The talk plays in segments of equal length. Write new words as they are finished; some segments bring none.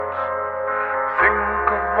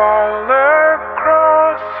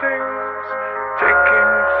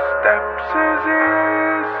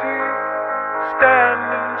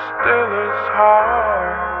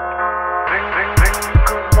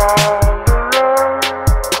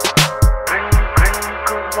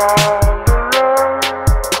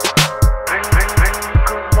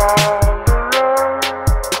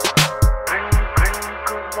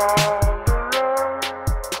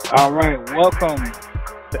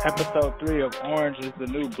episode 3 of Orange is the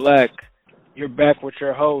New Black. You're back with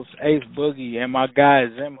your host, Ace Boogie, and my guy,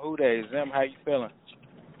 Zim Hude. Zim, how you feeling?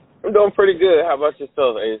 I'm doing pretty good. How about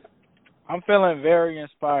yourself, Ace? I'm feeling very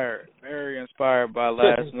inspired by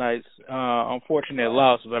last night's unfortunate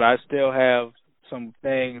loss, but I still have some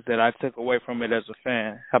things that I took away from it as a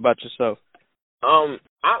fan. How about yourself?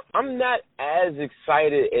 I'm not as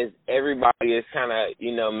excited as everybody is kind of,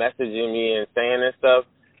 messaging me and saying and stuff.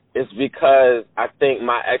 It's because I think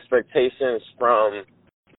my expectations from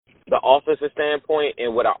the offensive standpoint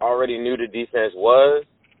and what I already knew the defense was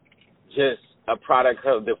just a product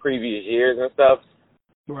of the previous years and stuff.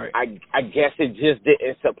 Right. I guess it just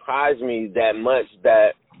didn't surprise me that much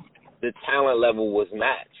that the talent level was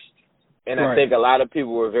matched. And I think a lot of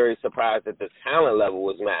people were very surprised that the talent level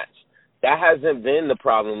was matched. That hasn't been the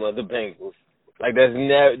problem of the Bengals. Like that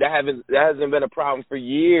hasn't been a problem for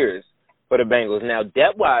years for the Bengals. Now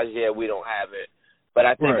depth-wise, we don't have it. But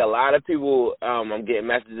I think a lot of people, I'm getting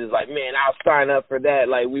messages like, man, I'll sign up for that.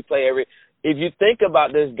 Like we play if you think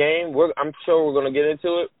about this game, I'm sure we're going to get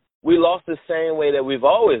into it. We lost the same way that we've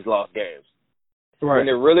always lost games. Right. When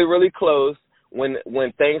they're really, really close, when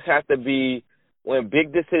things have to be, when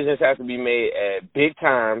big decisions have to be made at big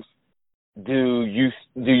times, do you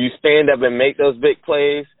stand up and make those big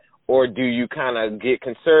plays, or do you kind of get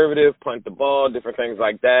conservative, punt the ball, different things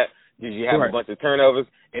like that? Did you have a bunch of turnovers?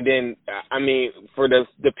 And then, for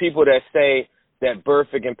the people that say that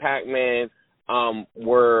Burfict and Pac-Man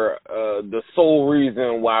were the sole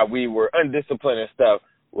reason why we were undisciplined and stuff,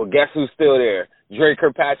 well, guess who's still there? Dre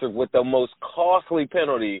Kirkpatrick with the most costly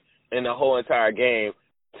penalty in the whole entire game.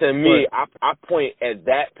 To me, I point at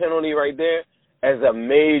that penalty right there as a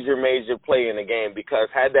major, major play in the game, because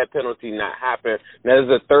had that penalty not happened, now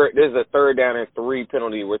there's a third down and 3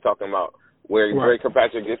 penalty we're talking about, where Dre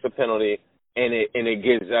Kirkpatrick gets a penalty and it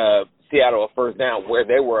gives Seattle a first down where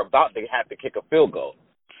they were about to have to kick a field goal.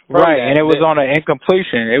 And it was on an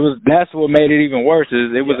incompletion. That's what made it even worse.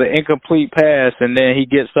 It was an incomplete pass, and then he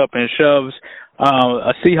gets up and shoves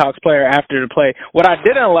a Seahawks player after the play. What I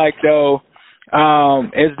didn't like though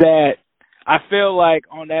is that I feel like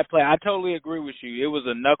on that play, I totally agree with you. It was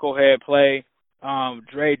a knucklehead play.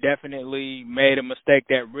 Dre definitely made a mistake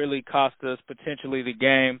that really cost us potentially the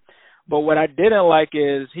game. But what I didn't like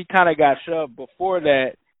is he kind of got shoved before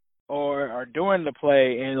that or during the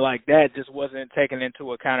play, and like that just wasn't taken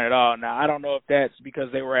into account at all. Now, I don't know if that's because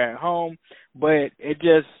they were at home, but it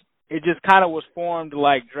just kind of was formed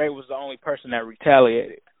like Dre was the only person that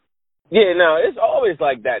retaliated. Yeah, no, it's always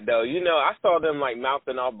like that, though. I saw them,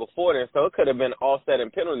 mouthing off before then, so it could have been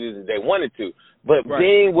offsetting penalties if they wanted to. But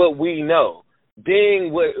being what we know,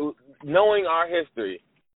 knowing our history,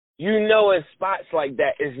 in spots like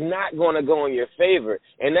that is not going to go in your favor.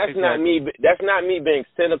 And that's not me. That's not me being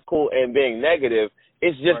cynical and being negative.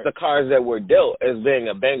 It's just the cards that were dealt as being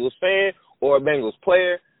a Bengals fan or a Bengals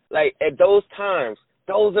player. Like, at those times,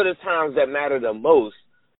 those are the times that matter the most,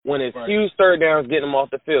 when it's huge third downs getting them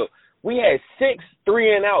off the field. We had 6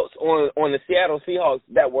 3-and-outs on the Seattle Seahawks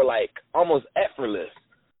that were almost effortless,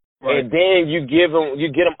 and then you get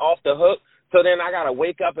them off the hook. So then I gotta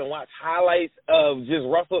wake up and watch highlights of just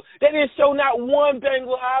Russell. They didn't show not one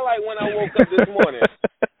Bengal highlight when I woke up this morning.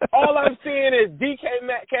 All I'm seeing is DK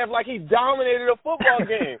Metcalf like he dominated a football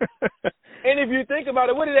game. And if you think about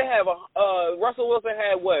it, what did they have? Russell Wilson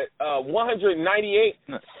had 198.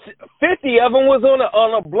 50 of them was on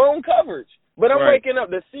a blown coverage. But I'm waking up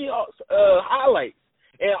the Seahawks highlights,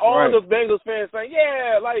 and all the Bengals fans saying,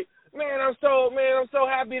 man, I'm so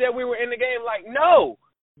happy that we were in the game. Like, no,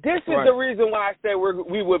 this is the reason why I said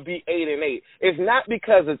we would be 8-8. It's not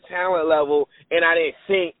because of talent level, and I didn't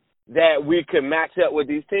think that we could match up with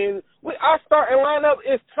these teams. Our starting lineup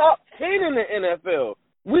is top 10 in the NFL.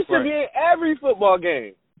 We should be in every football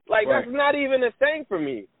game. That's not even a thing for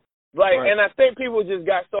me. And I think people just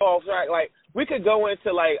got so off track. We could go into,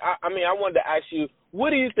 I wanted to ask you, what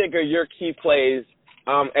do you think are your key plays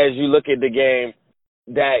as you look at the game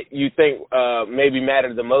that you think maybe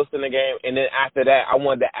matter the most in the game? And then after that, I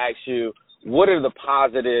wanted to ask you, what are the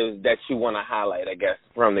positives that you want to highlight, I guess,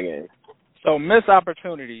 from the game? So, missed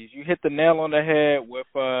opportunities. You hit the nail on the head with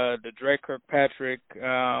the Dre Kirkpatrick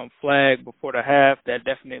flag before the half. That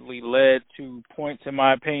definitely led to points, in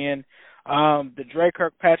my opinion. The Dre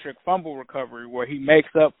Kirkpatrick fumble recovery, where he makes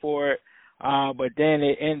up for it, but then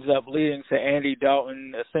it ends up leading to Andy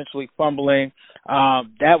Dalton essentially fumbling.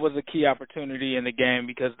 That was a key opportunity in the game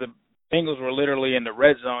because the Bengals were literally in the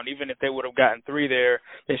red zone. Even if they would have gotten 3 there,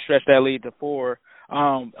 they stretched that lead to 4.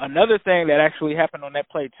 Another thing that actually happened on that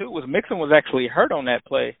play, too, was Mixon was actually hurt on that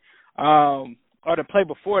play. Or the play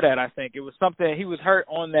before that, I think. It was something, he was hurt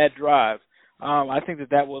on that drive. I think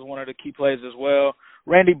that was one of the key plays as well.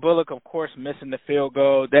 Randy Bullock, of course, missing the field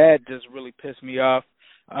goal. That just really pissed me off.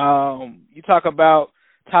 You talk about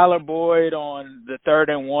Tyler Boyd on the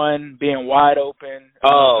 3rd and 1 being wide open,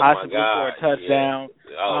 possibly for a touchdown,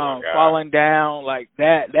 falling down like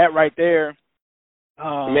that right there.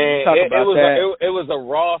 Man, it was a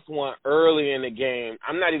Ross one early in the game.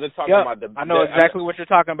 I'm not even talking about the. I know exactly what you're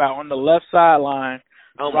talking about. On the left sideline,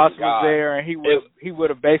 Ross was there, and he would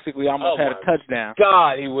have basically almost had a touchdown.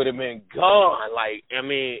 God, he would have been gone. Like, I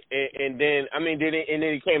mean, and then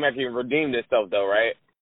he came back and redeemed himself though, right?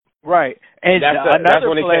 Right. And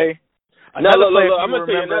another play. Look, I'm gonna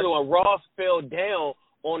tell you another one. Ross fell down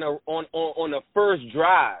on the first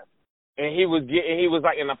drive. And he was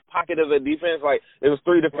like in the pocket of the defense, like there was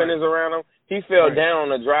 3 defenders around him. He fell down on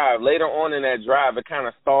the drive. Later on in that drive, it kind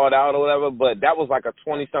of stalled out or whatever, but that was like a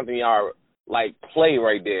 20-something yard like play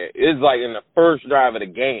right there. It's like in the first drive of the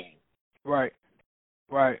game. Right,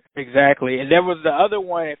 exactly. And there was the other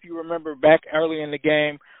one, if you remember back early in the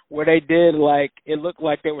game, where they did like it looked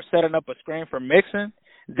like they were setting up a screen for Mixon.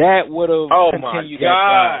 That would have continued that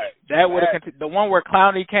drive. That would have continued. The one where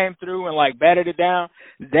Clowney came through and like batted it down.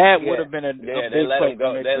 That would have been a big they let play him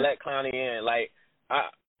go. They let Clowney in. Like,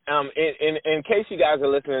 in case you guys are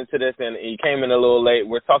listening to this and you came in a little late,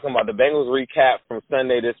 we're talking about the Bengals recap from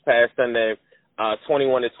Sunday, this past Sunday,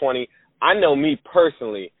 21-20. I know me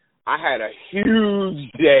personally, I had a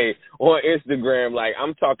huge day on Instagram. Like,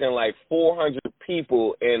 I'm talking like 400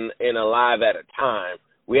 people in a live at a time.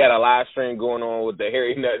 We had a live stream going on with the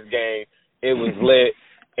Harry Nuts game. It was lit,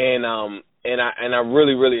 and I'm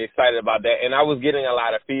really, really excited about that. And I was getting a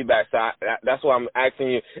lot of feedback, so that's why I'm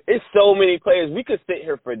asking you. It's so many plays. We could sit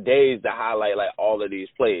here for days to highlight like all of these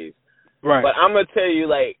plays. Right. But I'm gonna tell you,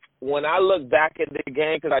 like, when I look back at the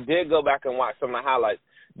game, because I did go back and watch some of the highlights.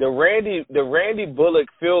 The Randy Bullock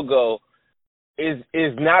field goal is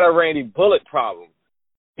not a Randy Bullock problem.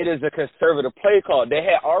 It is a conservative play call. They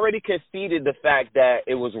had already conceded the fact that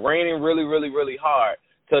it was raining really, really, really hard.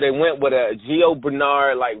 So they went with a Gio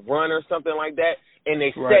Bernard, like, run or something like that. And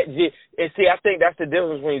they set and see, I think that's the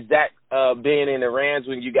difference between Zach being in the Rams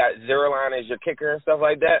when you got Zerline as your kicker and stuff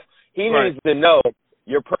like that. He needs to know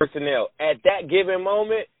your personnel. At that given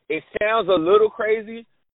moment, it sounds a little crazy,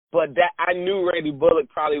 but that I knew Randy Bullock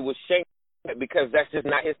probably would shake it because that's just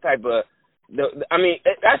not his type of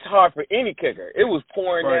that's hard for any kicker. It was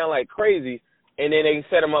pouring down like crazy, and then they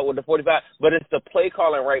set him up with the 45. But it's the play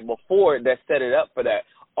calling right before it that set it up for that.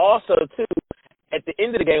 Also, too, at the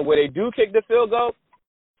end of the game where they do kick the field goal,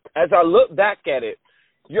 as I look back at it,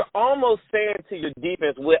 you're almost saying to your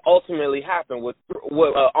defense what ultimately happened with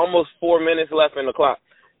almost 4 minutes left in the clock.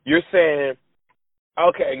 You're saying,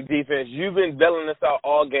 okay, defense, you've been bailing us out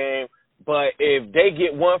all game, but if they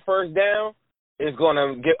get one first down, it's going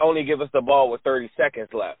to only give us the ball with 30 seconds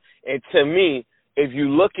left. And to me, if you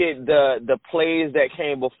look at the plays that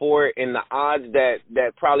came before it and the odds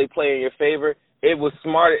that probably play in your favor, it was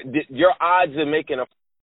smart. Your odds of making a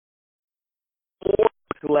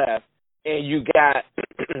 4 left and you got,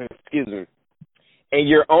 excuse me, and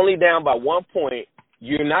you're only down by 1 point,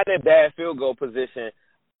 you're not in bad field goal position.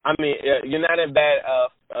 I mean, you're not in bad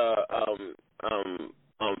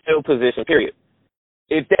field position, period.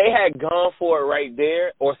 If they had gone for it right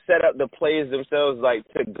there or set up the plays themselves like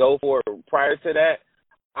to go for it prior to that,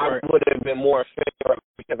 I would have been more in favor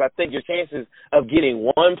because I think your chances of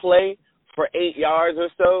getting one play for 8 yards or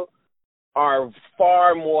so are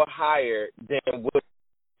far more higher than what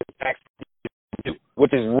actually do,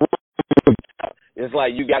 which is really tough. It's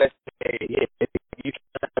like you got to say, you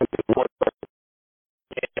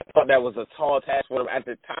I thought that was a tall task for them at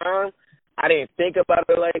the time. I didn't think about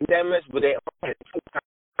it like that much, but they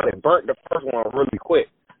burnt the first one really quick.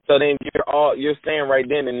 So then you're saying right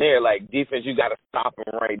then and there, like, defense, you got to stop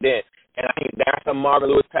them right then. And I think that's a Marvin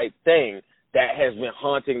Lewis type thing that has been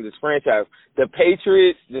haunting this franchise. The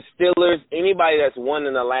Patriots, the Steelers, anybody that's won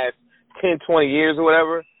in the last 10, 20 years or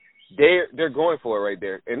whatever, they're going for it right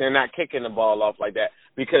there, and they're not kicking the ball off like that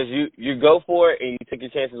because you go for it and you take your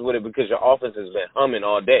chances with it because your offense has been humming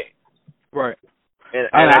all day. Right. And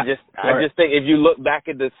I just think if you look back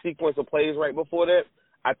at the sequence of plays right before that,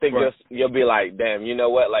 I think you'll be like, damn, you know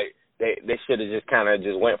what? Like they should have just kind of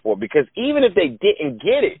just went for it because even if they didn't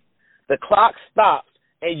get it, the clock stops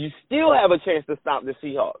and you still have a chance to stop the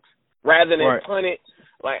Seahawks rather than punt it.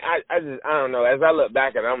 Like I don't know. As I look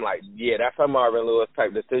back at it, I'm like, yeah, that's a Marvin Lewis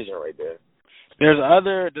type decision right there. There's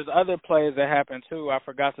other plays that happened too. I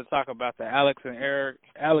forgot to talk about the Alex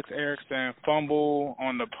Erickson fumble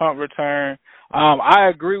on the punt return. I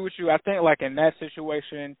agree with you. I think like in that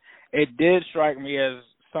situation, it did strike me as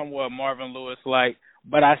somewhat Marvin Lewis like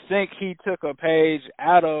But I think he took a page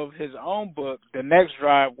out of his own book the next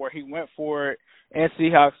drive where he went for it in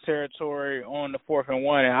Seahawks territory on the 4th and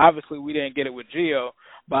 1. And obviously we didn't get it with Gio,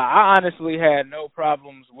 but I honestly had no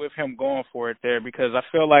problems with him going for it there because I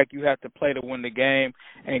feel like you have to play to win the game.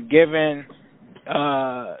 And given,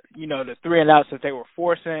 the 3 and outs that they were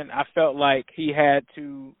forcing, I felt like he had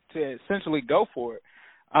to essentially go for it.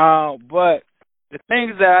 But the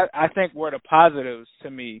things that I think were the positives to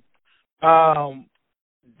me,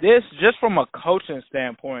 this, just from a coaching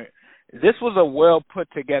standpoint, this was a well put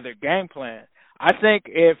together game plan. I think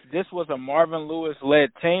if this was a Marvin Lewis-led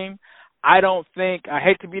team, I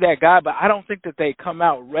hate to be that guy, but I don't think that they come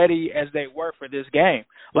out ready as they were for this game.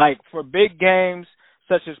 Like, for big games,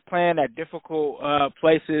 such as playing at difficult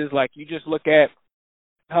places, like you just look at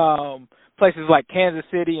places like Kansas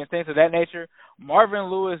City and things of that nature, Marvin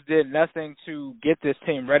Lewis did nothing to get this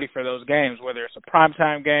team ready for those games, whether it's a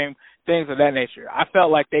primetime game, things of that nature. I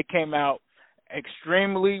felt like they came out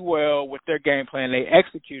extremely well with their game plan. They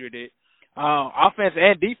executed it. Offense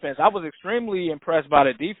and defense. I was extremely impressed by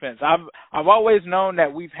the defense. I've always known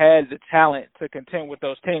that we've had the talent to contend with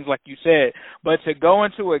those teams, like you said, but to go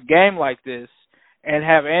into a game like this and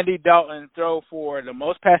have Andy Dalton throw for the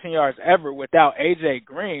most passing yards ever without A.J.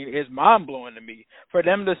 Green is mind-blowing to me. For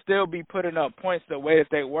them to still be putting up points the way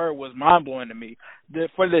that they were was mind-blowing to me.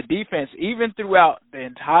 For the defense, even throughout the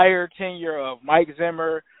entire tenure of Mike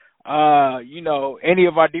Zimmer, any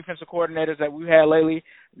of our defensive coordinators that we've had lately,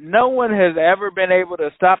 no one has ever been able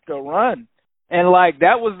to stop the run. And,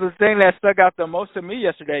 that was the thing that stuck out the most to me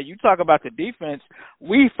yesterday. You talk about the defense.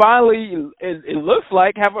 We finally, it looks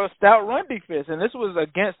like, have a stout run defense. And this was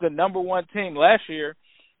against the number one team last year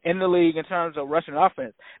in the league in terms of rushing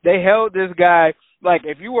offense. They held this guy,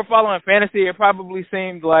 if you were following fantasy, it probably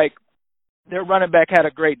seemed like their running back had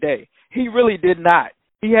a great day. He really did not.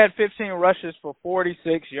 He had 15 rushes for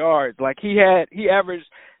 46 yards. He averaged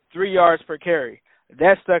 3 yards per carry.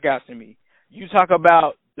 That stuck out to me. You talk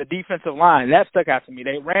about the defensive line. That stuck out to me.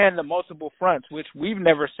 They ran the multiple fronts, which we've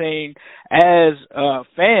never seen as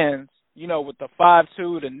fans, with the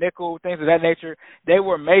 5-2, the nickel, things of that nature. They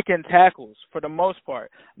were making tackles for the most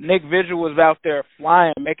part. Nick Vigil was out there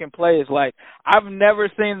flying, making plays. I've never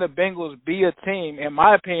seen the Bengals be a team, in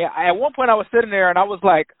my opinion. At one point I was sitting there and I was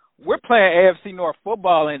like, we're playing AFC North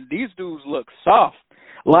football and these dudes look soft.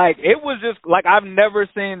 It was just I've never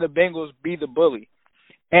seen the Bengals be the bully.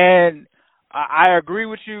 And I agree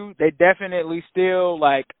with you. They definitely still,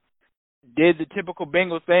 did the typical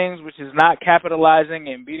Bengals things, which is not capitalizing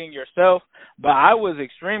and beating yourself. But I was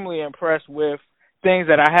extremely impressed with things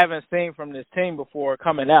that I haven't seen from this team before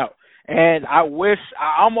coming out. And I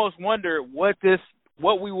almost wonder what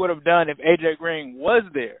we would have done if A.J. Green was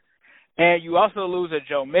there. And you also lose a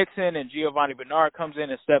Joe Mixon, and Giovanni Bernard comes in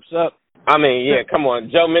and steps up. I mean, yeah, come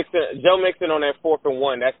on, Joe Mixon on that 4th and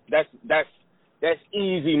 1. That's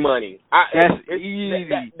easy money. That's easy.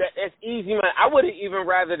 That's easy money. I would have even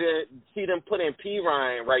rather see them put in P.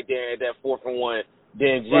 Ryan right there at that 4th and 1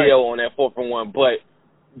 than Gio on that 4th and 1. But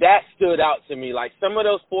that stood out to me. Some of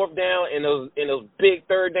those 4th down and those big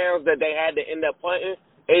 3rd downs that they had to end up punting,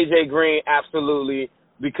 A.J. Green absolutely,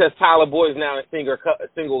 because Tyler Boyd's now in single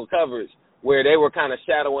coverage, where they were kind of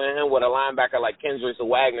shadowing him with a linebacker like Kendricks or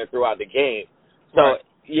Wagner throughout the game. So.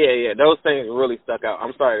 Yeah, those things really stuck out.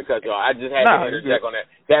 I'm sorry to cut you off. I just had to interject on that.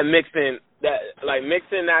 That Mixon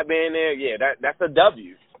not being there, that's a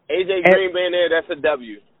W. A.J. Green being there, that's a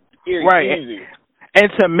W. Easy.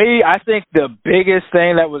 And to me, I think the biggest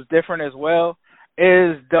thing that was different as well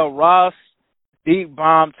is the Ross deep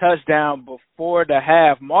bomb touchdown before the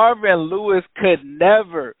half. Marvin Lewis would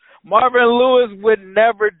never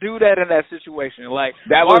do that in that situation.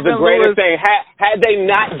 That was the greatest thing. Had they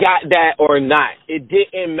not got that or not, it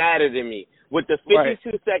didn't matter to me. With the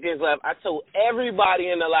 52 seconds left, I told everybody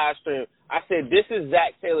in the live stream, I said, this is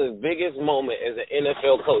Zach Taylor's biggest moment as an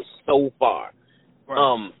NFL coach so far.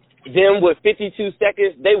 Right. Then with 52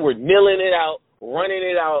 seconds, they were milling it out, running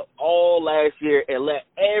it out all last year and let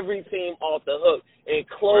every team off the hook. In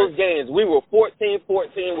close games, we were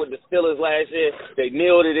 14-14 with the Steelers last year. They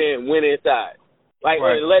nailed it in, went inside.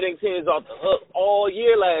 Letting teams off the hook all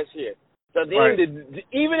year last year. So then,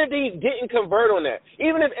 even if they didn't convert on that,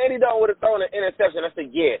 even if Andy Dalton would have thrown an interception, I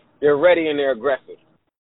said, they're ready and they're aggressive.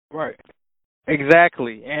 Right.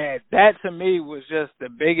 Exactly. And that to me was just the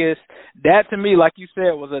biggest, that to me, like you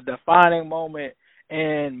said, was a defining moment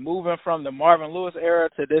and moving from the Marvin Lewis era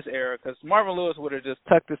to this era, because Marvin Lewis would have just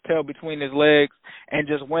tucked his tail between his legs and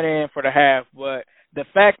just went in for the half. But the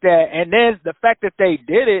fact that they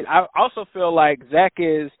did it, I also feel like Zach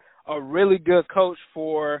is a really good coach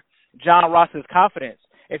for John Ross's confidence.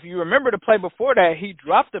 if you remember the play before that, he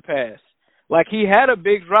dropped the pass. Like, he had a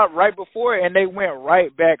big drop right before it, and they went right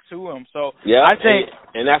back to him. So yeah, I think,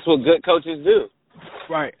 and that's what good coaches do.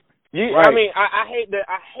 Right. Right. I mean, I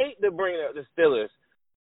hate to bring up the Steelers,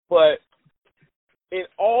 but in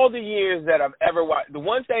all the years that I've ever watched, the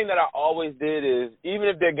one thing that I always did is, even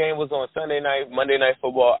if their game was on Sunday night, Monday Night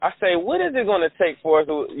Football, I say, what is it going to take for us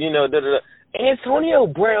to, Antonio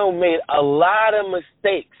Brown made a lot of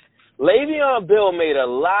mistakes. Le'Veon Bell made a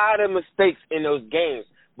lot of mistakes in those games.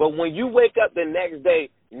 But when you wake up the next day,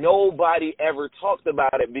 nobody ever talks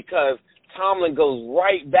about it because Tomlin goes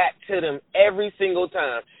right back to them every single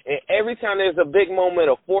time. And every time there's a big moment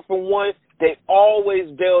of 4th and 1, they always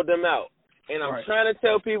bail them out. And I'm trying to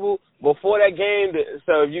tell people before that game,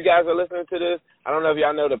 so if you guys are listening to this, I don't know if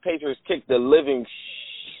y'all know the Patriots kicked the living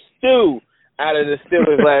stew out of the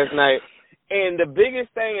Steelers last night. And the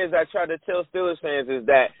biggest thing is I try to tell Steelers fans is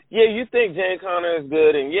that, yeah, you think James Conner is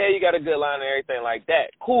good, and, yeah, you got a good line and everything like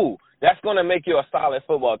that. Cool. That's going to make you a solid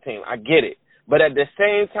football team. I get it. But at the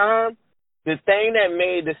same time, the thing that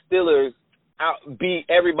made the Steelers beat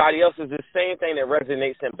everybody else is the same thing that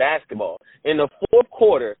resonates in basketball. In the fourth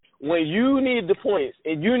quarter, when you need the points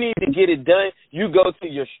and you need to get it done, you go to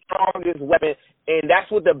your strongest weapon, and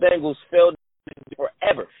that's what the Bengals failed to do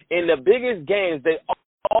forever. In the biggest games, they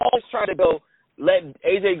always try to go let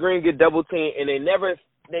A.J. Green get double teamed, and they never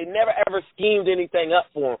ever schemed anything up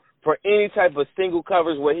for him for any type of single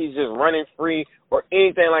coverage where he's just running free or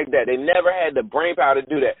anything like that. They never had the brain power to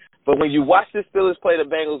do that. But when you watch the Steelers play the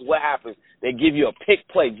Bengals, what happens? They give you a pick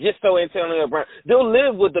play just so Antonio Brown. They'll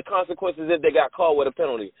live with the consequences if they got called with a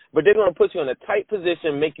penalty. But they're going to put you in a tight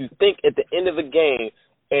position, make you think at the end of the game,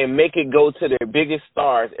 and make it go to their biggest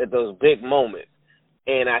stars at those big moments.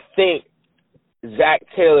 And I think Zach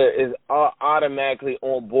Taylor is automatically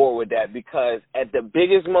on board with that because at the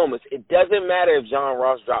biggest moments, it doesn't matter if John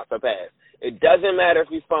Ross drops a pass. It doesn't matter if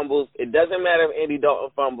he fumbles. It doesn't matter if Andy Dalton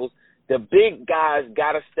fumbles. The big guys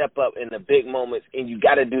got to step up in the big moments, and you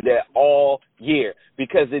got to do that all year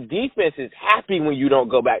because the defense is happy when you don't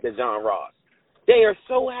go back to John Ross. They are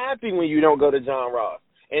so happy when you don't go to John Ross.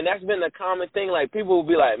 And that's been the common thing. Like, people will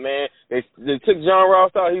be like, man, they took John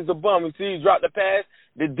Ross out. He's a bum. You see, he dropped the pass.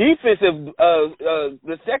 The defensive,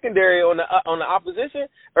 the secondary on the opposition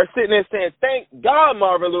are sitting there saying, thank God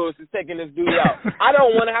Marvin Lewis is taking this dude out. I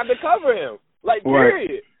don't want to have to cover him. Like,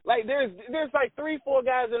 period. Like, there's like 3-4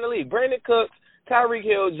 guys in the league. Brandon Cooks, Tyreek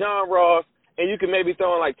Hill, John Ross, and you can maybe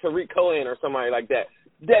throw in like Tariq Cohen or somebody like that.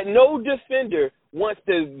 That no defender wants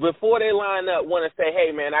to, before they line up, want to say,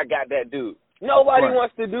 hey, man, I got that dude. Nobody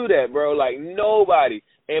wants to do that, bro. Like, nobody.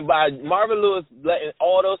 And by Marvin Lewis letting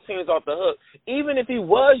all those teams off the hook, even if he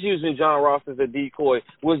was using John Ross as a decoy,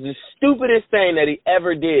 was the stupidest thing that he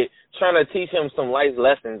ever did, trying to teach him some life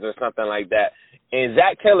lessons or something like that. And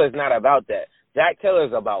Zach Taylor's not about that. Zach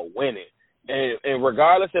Taylor's about winning. And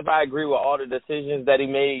regardless if I agree with all the decisions that he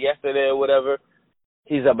made yesterday or whatever,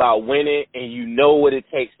 he's about winning, and you know what it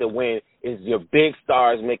takes to win is your big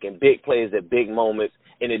stars making big plays at big moments,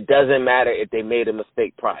 and it doesn't matter if they made a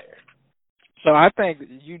mistake prior. So I think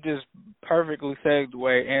you just perfectly segued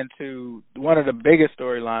into one of the biggest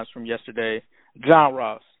storylines from yesterday, John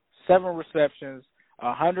Ross. 7 receptions,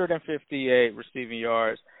 158 receiving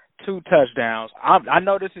yards, 2 touchdowns. I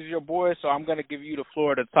know this is your boy, so I'm going to give you the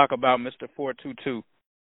floor to talk about Mr. 422.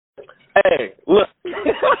 Hey, look.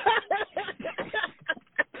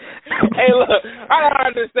 Hey, look, I don't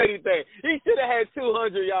have to say anything. He should have had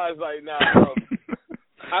 200 yards right now, bro.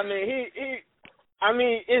 I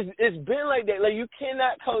mean, it's been like that. Like, you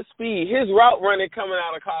cannot coach speed. His route running coming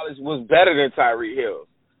out of college was better than Tyreek Hill.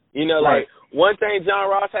 You know, like, one thing John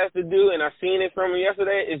Ross has to do, and I seen it from him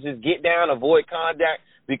yesterday, is just get down, avoid contact,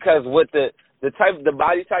 because with the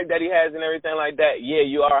body type that he has and everything like that, yeah,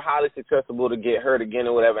 you are highly susceptible to get hurt again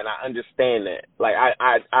or whatever, and I understand that. Like,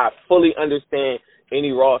 I fully understand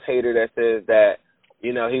any Ross hater that says that,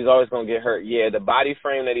 you know, he's always going to get hurt. Yeah, the body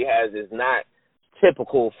frame that he has is not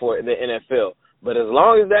typical for the NFL. But as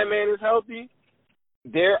long as that man is healthy,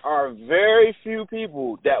 there are very few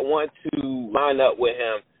people that want to line up with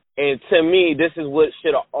him. And to me, this is what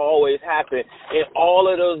should have always happened in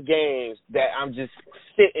all of those games that I'm just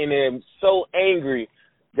sitting there so angry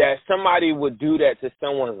that somebody would do that to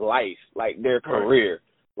someone's life, like their career.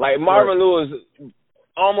 Like Marvin Lewis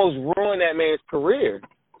almost ruined that man's career.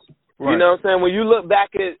 You know what I'm saying? When you look back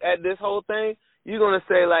at this whole thing, you're gonna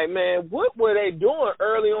say, like, man, what were they doing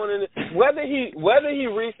early on in whether he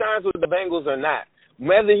re-signs with the Bengals or not,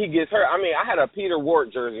 whether he gets hurt. I mean, I had a Peter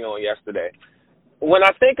Ward jersey on yesterday. When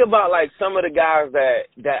I think about, like, some of the guys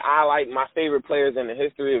that I like, my favorite players in the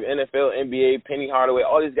history of NFL, NBA, Penny Hardaway,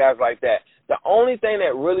 all these guys like that The only thing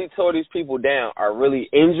that really tore these people down are really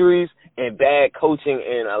injuries and bad coaching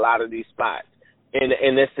in a lot of these spots.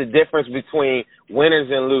 And it's the difference between winners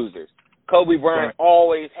and losers. Kobe Bryant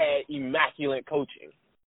always had immaculate coaching,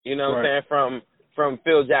 you know what I'm saying, from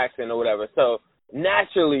Phil Jackson or whatever. So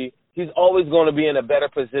naturally, he's always going to be in a better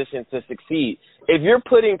position to succeed. If you're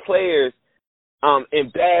putting players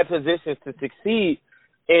in bad positions to succeed,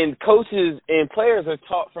 and coaches and players are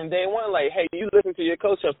taught from day one, like, hey, you listen to your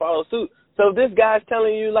coach and follow suit. So if this guy's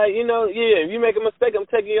telling you, like, you know, yeah, if you make a mistake, I'm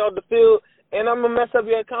taking you off the field and I'm going to mess up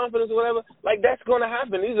your confidence or whatever, like, that's going to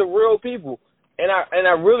happen. These are real people. And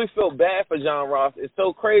I really feel bad for John Ross. It's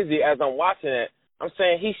so crazy as I'm watching it. I'm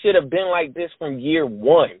saying he should have been like this from year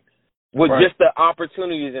one with just the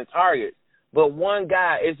opportunities and targets. But one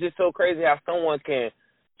guy, it's just so crazy how someone can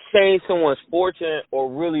change someone's fortune or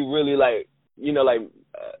really, really, like, you know, like,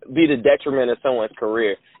 be the detriment of someone's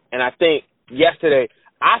career. And I think yesterday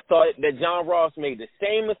I thought that John Ross made the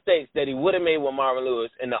same mistakes that he would have made with Marvin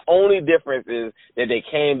Lewis, and the only difference is that they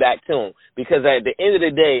came back to him. Because at the end of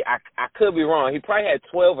the day, I could be wrong. He probably had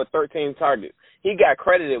 12 or 13 targets. He got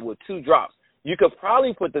credited with 2 drops. You could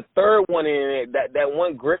probably put the third one in it, that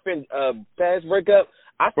one Griffin pass breakup.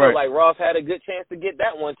 I feel like Ross had a good chance to get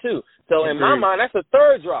that one too. So in my mind, that's a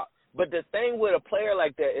third drop. But the thing with a player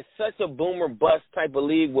like that, it's such a boomer bust type of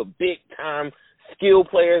league with big time skill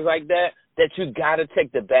players like that you got to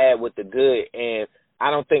take the bad with the good. And I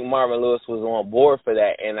don't think Marvin Lewis was on board for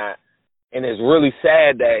that. And it's really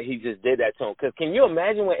sad that he just did that to him. Because can you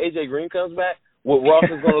imagine when AJ Green comes back, what Ross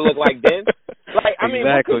is going to look like then? Like, I mean,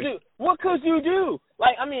 what could you do?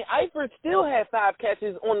 Like, I mean, Eifert still had 5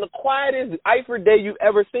 catches on the quietest Eifert day you've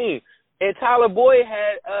ever seen. And Tyler Boyd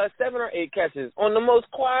had 7 or 8 catches on the most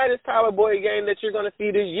quietest Tyler Boyd game that you're going to see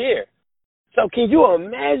this year. So can you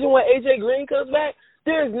imagine when A.J. Green comes back?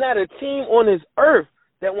 There's not a team on this earth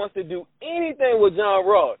that wants to do anything with John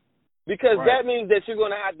Ross, because that means that you're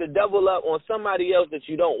going to have to double up on somebody else that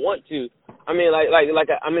you don't want to. I mean,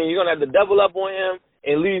 you're going to have to double up on him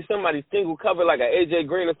and leave somebody single cover like an A.J.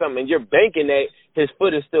 Green or something, and you're banking that his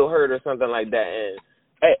foot is still hurt or something like that. And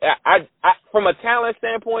I from a talent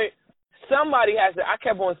standpoint, somebody has to – I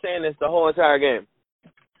kept on saying this the whole entire game.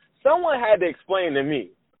 Someone had to explain to me,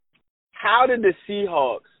 how did the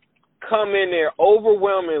Seahawks come in there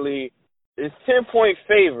overwhelmingly as 10-point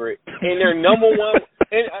favorite in their number one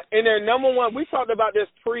 – in their number one – we talked about this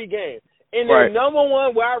pre-game. And their number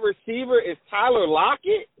one wide receiver is Tyler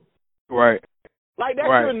Lockett? Right. Like, that's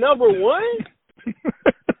your number one?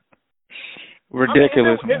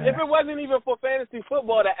 Ridiculous, I mean, if it wasn't even for fantasy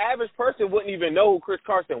football, the average person wouldn't even know who Chris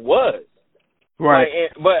Carson was. Right.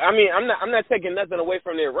 But I mean, I'm not taking nothing away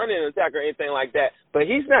from their running attack or anything like that. But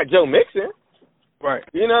he's not Joe Mixon. Right.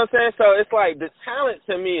 You know what I'm saying? So it's like the talent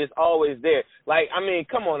to me is always there. Like, I mean,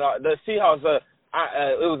 come on, the Seahawks.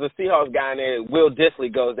 It was a Seahawks guy in there. Will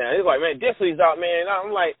Dissly goes down. He's like, man, Dissly's out, man.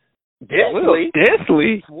 I'm like, Dissly?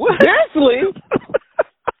 Dissly? What? Dissly?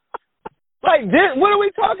 Like, what are we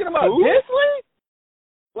talking about? Who? Dissly?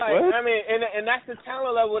 Like, what? I mean, and that's the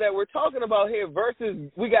talent level that we're talking about here versus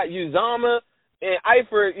we got Uzama and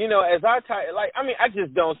Eifert, you know, as our type. Like, I mean, I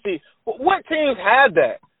just don't see. What teams have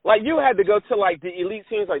that? Like, you had to go to, like, the elite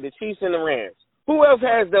teams like the Chiefs and the Rams. Who else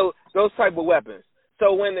has those type of weapons?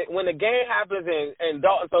 So when the game happens and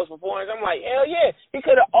Dalton throws for 400, I'm like, hell yeah. He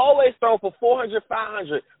could have always thrown for 400,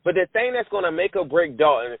 500. But the thing that's going to make or break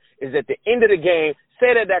Dalton is at the end of the game,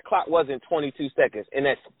 say that clock wasn't 22 seconds, and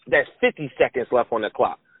that's 50 seconds left on the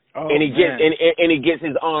clock. Oh, and he gets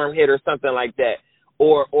his arm hit or something like that.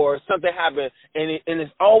 Or something happened, and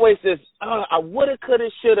it's always this, I woulda, coulda,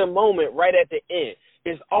 shoulda moment right at the end.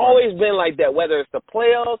 It's always been like that, whether it's the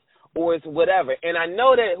playoffs or it's whatever. And I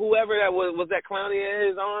know that whoever that was that Clowney hit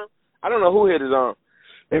his arm? I don't know who hit his arm.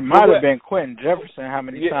 It might have been Quentin Jefferson, how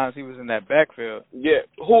many times he was in that backfield. Yeah,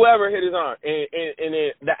 whoever hit his arm. And then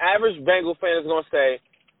the average Bengal fan is going to say,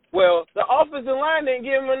 well, the offensive line didn't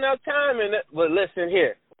give him enough time. But listen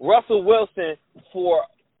here, Russell Wilson for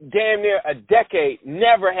damn near a decade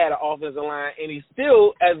never had an offensive line, and he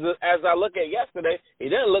still, as I look at yesterday, he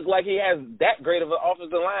doesn't look like he has that great of an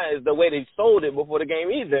offensive line as the way they sold it before the game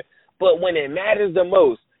either. But when it matters the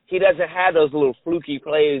most, he doesn't have those little fluky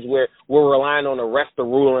plays where we're relying on the rest of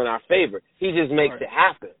the rule in our favor. He just makes it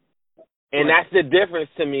happen. And that's the difference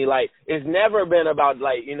to me. Like, it's never been about,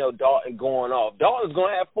 like, you know, Dalton going off. Dalton's going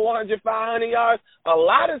to have 400, 500 yards a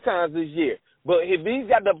lot of times this year. But if he's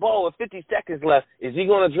got the ball with 50 seconds left, is he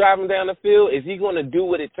going to drive him down the field? Is he going to do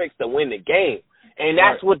what it takes to win the game? And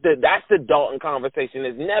that's that's the Dalton conversation.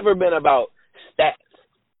 It's never been about stats.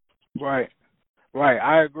 Right.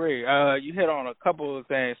 I agree. You hit on a couple of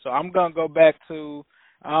things. So I'm going to go back to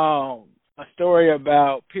a story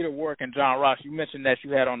about Peter Warrick and John Ross. You mentioned that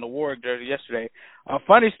you had on the Warrick jersey yesterday. A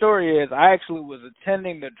funny story is I actually was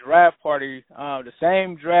attending the draft party, the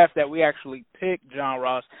same draft that we actually picked John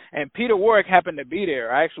Ross, and Peter Warrick happened to be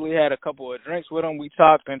there. I actually had a couple of drinks with him. We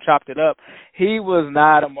talked and chopped it up. He was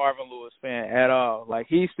not a Marvin Lewis fan at all. Like,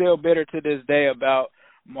 he's still bitter to this day about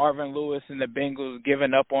Marvin Lewis and the Bengals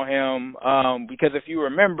giving up on him, because if you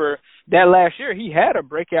remember, that last year he had a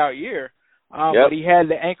breakout year. But he had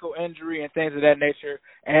the ankle injury and things of that nature.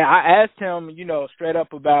 And I asked him, straight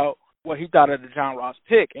up about what he thought of the John Ross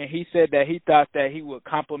pick, and he said that he thought that he would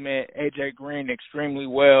complement A.J. Green extremely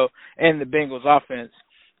well in the Bengals offense.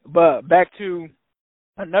 But back to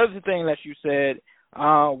another thing that you said,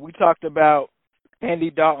 we talked about Andy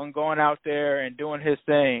Dalton going out there and doing his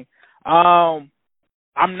thing.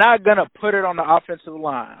 I'm not going to put it on the offensive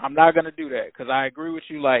line. I'm not going to do that because I agree with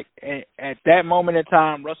you. Like, at that moment in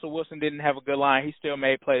time, Russell Wilson didn't have a good line. He still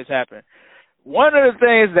made plays happen. One of the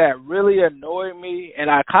things that really annoyed me,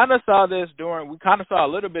 and I kind of saw this we kind of saw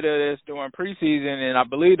a little bit of this during preseason, and I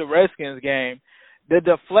believe the Redskins game, the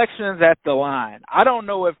deflections at the line. I don't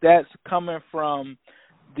know if that's coming from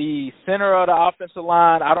the center of the offensive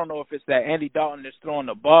line. I don't know if it's that Andy Dalton is throwing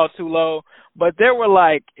the ball too low, but there were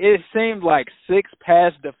it seemed like 6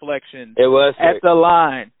 pass deflections at the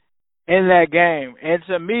line in that game. And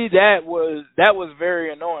to me, that was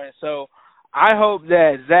very annoying. So I hope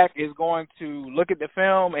that Zach is going to look at the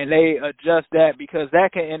film and they adjust that, because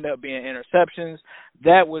that can end up being interceptions.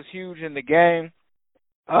 That was huge in the game.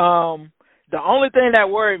 The only thing that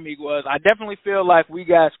worried me was I definitely feel like we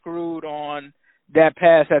got screwed on that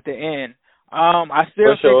pass at the end. I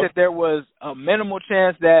still think that there was a minimal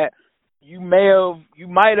chance that you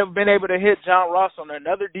might have been able to hit John Ross on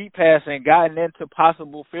another deep pass and gotten into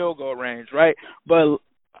possible field goal range, right? But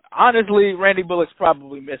honestly, Randy Bullock's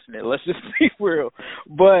probably missing it. Let's just be real.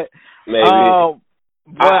 But maybe.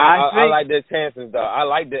 I like the chances, though. I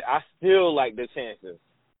still like the chances.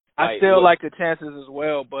 I still like the chances as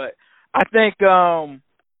well. But I think,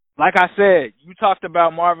 like I said, you talked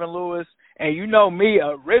about Marvin Lewis. And you know me,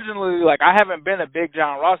 originally, I haven't been a big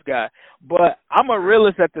John Ross guy, but I'm a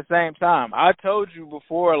realist at the same time. I told you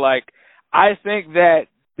before, I think that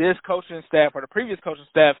this coaching staff or the previous coaching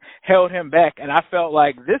staff held him back, and I felt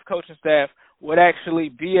like this coaching staff would actually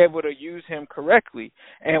be able to use him correctly.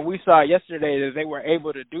 And we saw yesterday that they were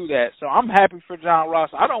able to do that. So I'm happy for John Ross.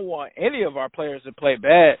 I don't want any of our players to play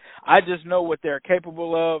bad. I just know what they're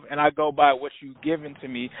capable of, and I go by what you've given to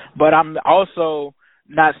me. But I'm also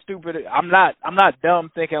not stupid. I'm not dumb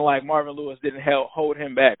thinking Marvin Lewis didn't hold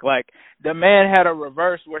him back. The man had a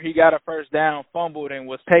reverse where he got a first down, fumbled, and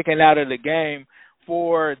was taken out of the game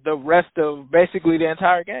for the rest of basically the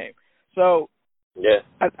entire game. So yeah,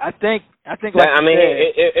 I think.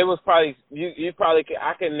 It was probably you probably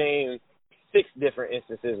I can name 6 different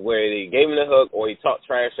instances where he gave him the hook or he talked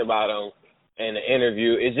trash about him in the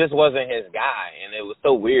interview. It just wasn't his guy, and it was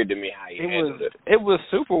so weird to me how he handled it. It was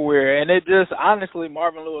super weird, and it just, honestly,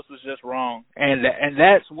 Marvin Lewis was just wrong, and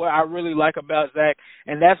that's what I really like about Zach,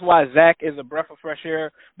 and that's why Zach is a breath of fresh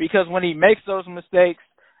air, because when he makes those mistakes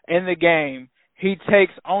in the game, he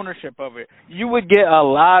takes ownership of it. You would get a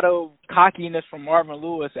lot of cockiness from Marvin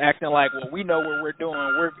Lewis acting like, well, we know what we're doing.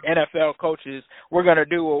 We're NFL coaches. We're going to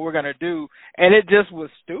do what we're going to do. And it just was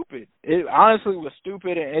stupid. It honestly was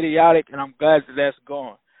stupid and idiotic, and I'm glad that that's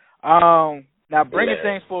gone. Now, bringing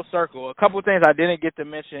things full circle, a couple of things I didn't get to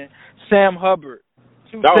mention. Sam Hubbard.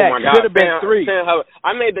 2 sacks. Should have been 3. Sam Hubbard.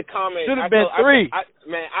 I made the comment. Should have been 3.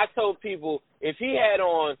 I told people if he had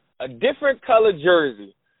on a different color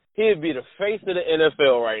jersey, he'd be the face of the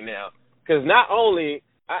NFL right now. Because not only,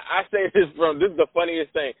 I say this is the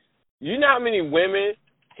funniest thing. You know how many women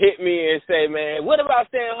hit me and say, man, what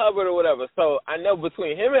about Sam Hubbard or whatever? So I know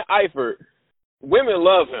between him and Eifert, women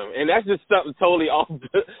love him. And that's just something totally off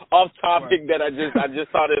topic that I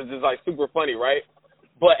just thought it was just super funny, right?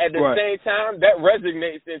 But at the same time, that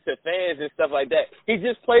resonates into fans and stuff like that. He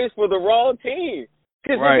just plays for the wrong team.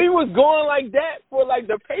 Because if he was going like that for,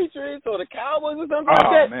 the Patriots or the Cowboys or something like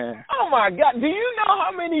that, man. Oh, my God. Do you know how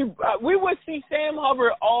many we would see Sam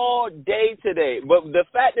Hubbard all day today. But the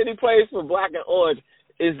fact that he plays for Black and Orange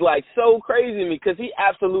is, so crazy to me because he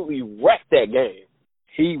absolutely wrecked that game.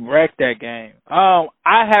 He wrecked that game.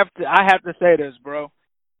 I have to say this, bro.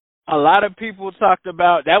 A lot of people talked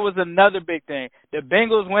about that was another big thing. The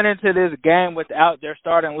Bengals went into this game without their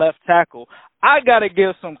starting left tackle. I got to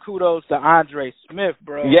give some kudos to Andre Smith,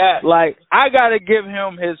 bro. Yeah. I got to give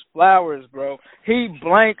him his flowers, bro. He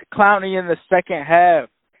blanked Clowney in the second half.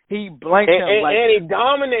 He blanked him. And he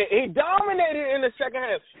dominated in the second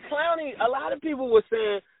half. Clowney, a lot of people were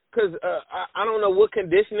saying because I don't know what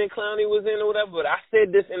conditioning Clowney was in or whatever, but I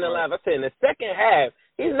said this in the live. I said in the second half,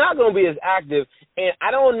 he's not going to be as active, and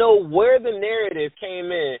I don't know where the narrative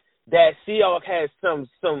came in that Seahawks had some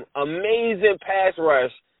amazing pass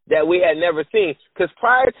rush that we had never seen. Because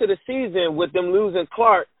prior to the season, with them losing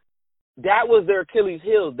Clark, that was their Achilles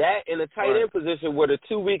heel. That and the tight end position were the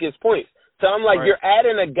two weakest points. So I'm like, you're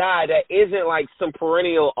adding a guy that isn't like some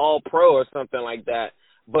perennial all-pro or something like that,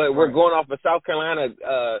 but we're going off of South Carolina,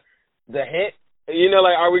 the hit. You know,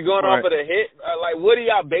 like, are we going off of the hit? Like, what are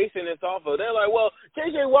y'all basing this off of? They're like, well,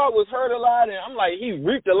 J.J. Watt was hurt a lot, and I'm like, he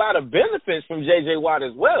reaped a lot of benefits from J.J. Watt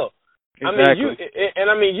as well. Exactly.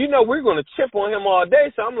 I mean, we're going to chip on him all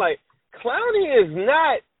day. So I'm like, Clowney is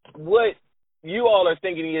not what you all are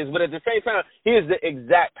thinking he is, but at the same time, he is the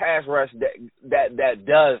exact pass rush that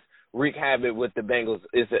does wreak havoc with the Bengals.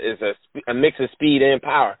 Is a mix of speed and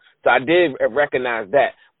power. So I did recognize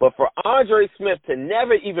that. But for Andre Smith to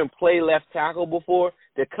never even play left tackle before,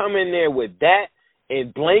 to come in there with that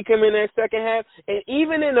and blank him in that second half, and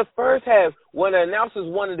even in the first half, when the announcers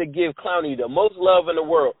wanted to give Clowney the most love in the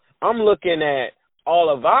world, I'm looking at all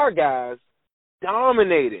of our guys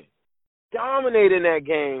dominating that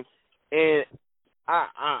game, and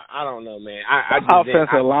I don't know, man.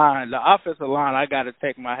 The offensive line, I got to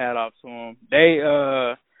take my hat off to them.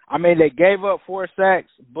 They gave up 4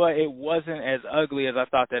 sacks, but it wasn't as ugly as I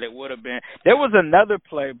thought that it would have been. There was another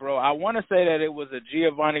play, bro. I want to say that it was a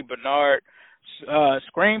Giovanni Bernard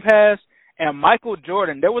screen pass, and Michael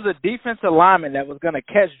Jordan, there was a defensive lineman that was going to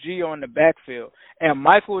catch Gio in the backfield, and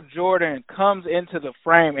Michael Jordan comes into the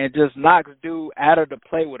frame and just knocks dude out of the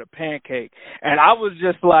play with a pancake. And I was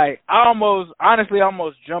just like, I almost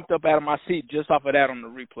jumped up out of my seat just off of that on the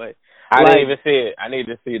replay. I didn't even see it. I need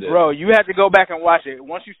to see this. Bro, you have to go back and watch it.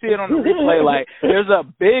 Once you see it on the replay, like, there's a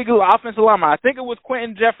big offensive lineman. I think it was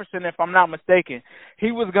Quentin Jefferson, if I'm not mistaken.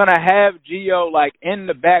 He was going to have Gio, like, in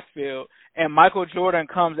the backfield, and Michael Jordan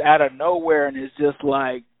comes out of nowhere and is just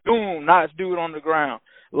like, boom, knocks dude on the ground.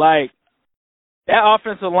 Like, that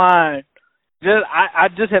offensive line, I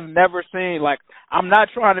just have never seen, like, I'm not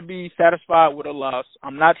trying to be satisfied with a loss.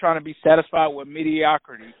 I'm not trying to be satisfied with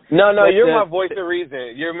mediocrity. No, you're my voice of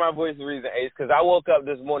reason. You're my voice of reason, Ace, because I woke up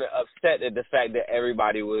this morning upset at the fact that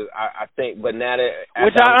everybody was, I think, but now that...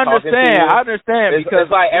 Which I understand. Because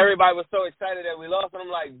it's like everybody was so excited that we lost, and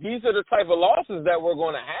I'm like, these are the type of losses that we're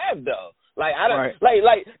going to have, though. Like, I don't,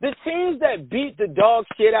 like the teams that beat the dog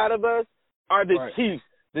shit out of us are the Chiefs,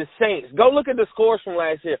 the Saints. Go look at the scores from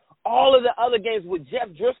last year. All of the other games with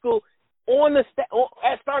Jeff Driscoll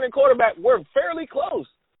at starting quarterback were fairly close.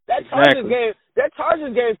 That Chargers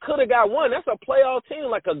game could have got one. That's a playoff team,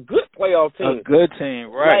 like a good playoff team. A good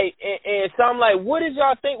team, right. And so I'm like, what did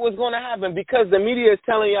y'all think was going to happen? Because the media is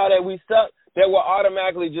telling y'all that we suck, that we're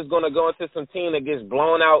automatically just going to go into some team that gets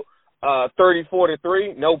blown out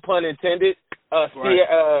 34-3, no pun intended.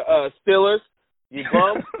 Steelers, you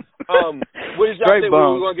bum. What did y'all think? We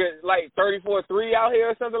were going to get like 34-3 out here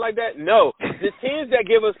or something like that? No. The teams that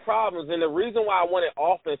give us problems, and the reason why I wanted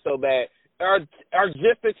offense so bad are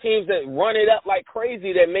just the teams that run it up like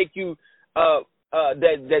crazy, that make you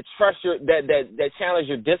that trust that challenge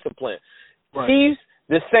your discipline. Right. Chiefs,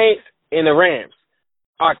 the Saints, and the Rams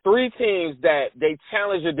are 3 teams that they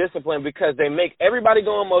challenge your discipline because they make everybody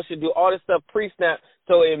go in motion, do all this stuff pre-snap,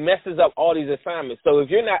 so it messes up all these assignments. So if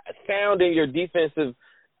you're not sound in your defensive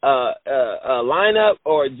lineup,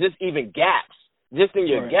 or just even gaps, just in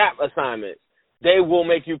your gap assignments, they will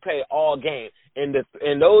make you pay all game. In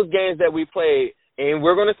those games that we played, and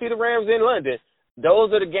we're going to see the Rams in London,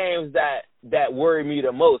 those are the games that worry me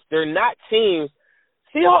the most. They're not teams.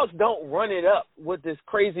 Seahawks don't run it up with this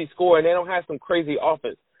crazy score, and they don't have some crazy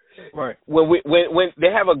offense. Right. When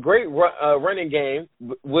they have a great running game,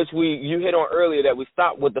 which you hit on earlier, that we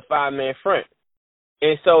stopped with the 5-man front.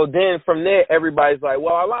 And so then from there, everybody's like,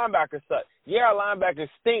 well, our linebackers suck. Yeah, our linebackers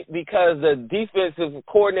stink because the defensive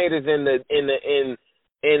coordinators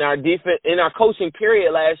in our coaching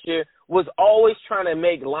period last year was always trying to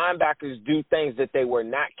make linebackers do things that they were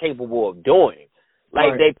not capable of doing.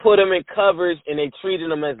 Like, they put them in coverage and they treated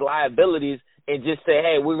them as liabilities and just say,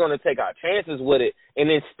 hey, we're going to take our chances with it, and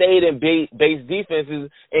then stayed in base defenses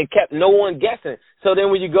and kept no one guessing. So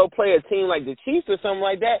then when you go play a team like the Chiefs or something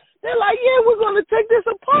like that, they're like, yeah, we're going to take this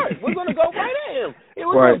apart. We're going to go right at him. And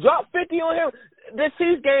we're going to drop 50 on him. The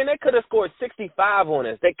Chiefs game, they could have scored 65 on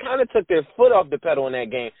us. They kind of took their foot off the pedal in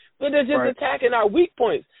that game. But they're just attacking our weak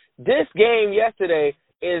points. This game yesterday,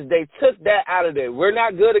 is they took that out of there. We're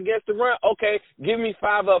not good against the run. Okay, give me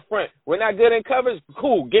 5 up front. We're not good in coverage.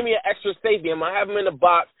 Cool. Give me an extra safety. I'm going to have them in the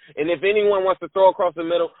box, and if anyone wants to throw across the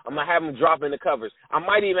middle, I'm going to have them drop in the covers. I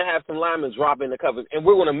might even have some linemen drop in the covers, and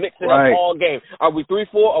we're going to mix it up all game. Are we 3-4?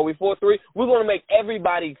 Are we 4-3? We're going to make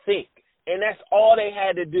everybody think. And that's all they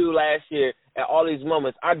had to do last year at all these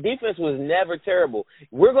moments. Our defense was never terrible.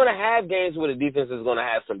 We're going to have games where the defense is going to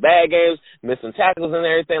have some bad games, miss some tackles and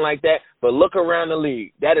everything like that. But look around the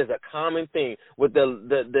league. That is a common thing with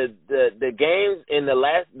the games in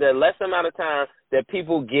the less amount of time that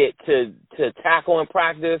people get to tackle in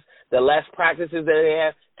practice, the less practices that they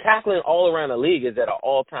have. Tackling all around the league is at an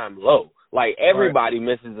all-time low. Like, everybody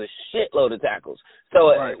misses a shitload of tackles.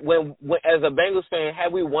 So when as a Bengals fan,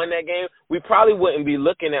 had we won that game, we probably wouldn't be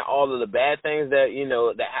looking at all of the bad things that,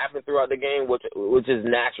 that happened throughout the game, which is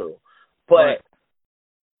natural. But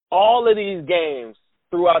all of these games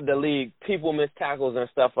throughout the league, people miss tackles and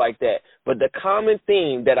stuff like that. But the common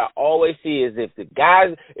theme that I always see is if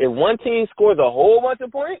one team scores a whole bunch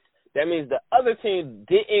of points, that means the other team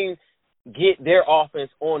didn't get their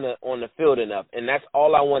offense on the field enough, and that's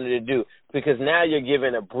all I wanted to do, because now you're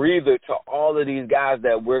giving a breather to all of these guys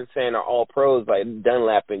that we're saying are all pros, like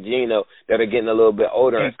Dunlap and Geno, that are getting a little bit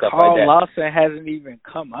older and stuff Carl like that. Lawson hasn't even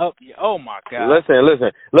come up yet. Oh my God! Listen, look,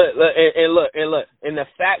 and the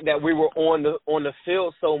fact that we were on the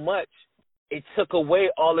field so much, it took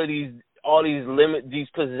away all these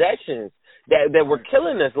possessions that were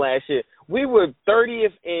killing us last year. We were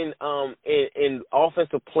 30th in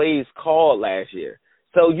offensive plays called last year.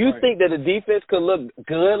 So you think that the defense could look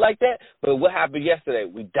good like that? But what happened yesterday?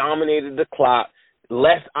 We dominated the clock,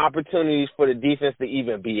 less opportunities for the defense to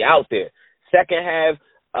even be out there. Second half,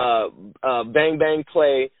 bang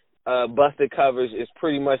play, busted coverage is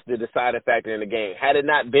pretty much the deciding factor in the game. Had it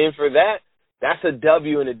not been for that, that's a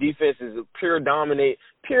W, and the defense is pure domination.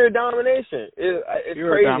 It's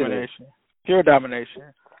pure crazy. Domination. Pure domination.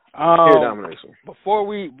 Pure domination. Before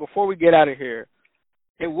we get out of here,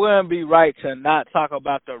 it wouldn't be right to not talk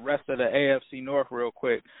about the rest of the AFC North real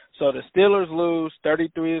quick. So the Steelers lose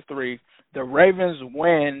 33-3. The Ravens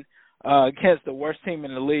win against the worst team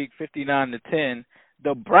in the league, 59-10.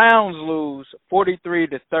 The Browns lose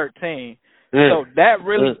 43-13. So that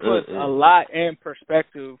really puts a lot in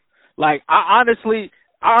perspective. Like, I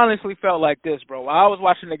honestly felt like this, bro. While I was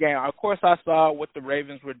watching the game, of course I saw what the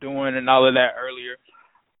Ravens were doing and all of that earlier.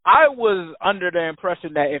 I was under the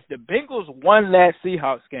impression that if the Bengals won that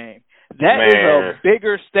Seahawks game, that is a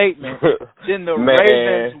bigger statement than the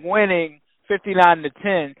Ravens winning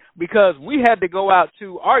 59-10, because we had to go out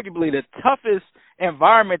to arguably the toughest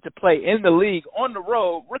environment to play in the league on the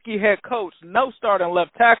road, rookie head coach, no starting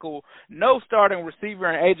left tackle, no starting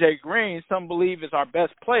receiver in A.J. Green, some believe is our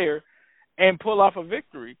best player, and pull off a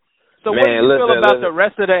victory. So what do you feel about the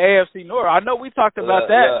rest of the AFC North? I know we talked about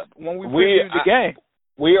that when we previewed the game.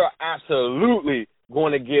 We are absolutely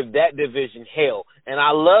going to give that division hell. And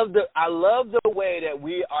I love the way that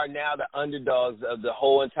we are now the underdogs of the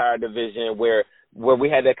whole entire division, where we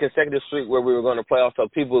had that consecutive streak where we were going to playoffs, so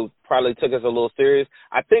people probably took us a little serious.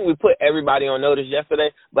 I think we put everybody on notice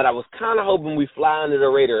yesterday, but I was kind of hoping we fly under the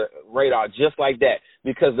radar just like that,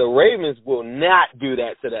 because the Ravens will not do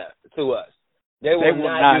that to us. They will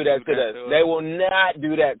not do that to us. They will not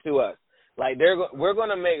do that to us. Like, we're going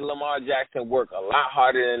to make Lamar Jackson work a lot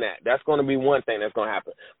harder than that. That's going to be one thing that's going to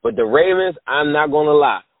happen. But the Ravens, I'm not going to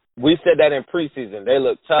lie. We said that in preseason. They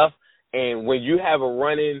look tough, and when you have a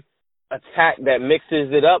running attack that mixes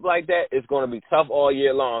it up like that, it's going to be tough all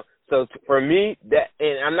year long. So for me,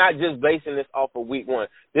 and I'm not just basing this off of week one.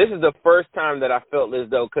 This is the first time that I felt this,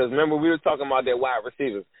 though, because remember we were talking about their wide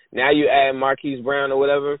receivers. Now you add Marquise Brown or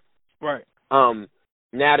whatever. Right.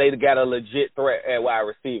 Now they got a legit threat at wide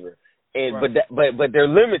receiver. And but they're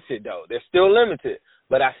limited, though. They're still limited.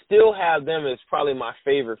 But I still have them as probably my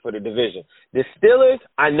favorite for the division. The Steelers,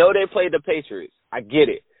 I know they played the Patriots. I get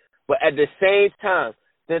it. But at the same time,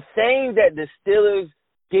 the thing that the Steelers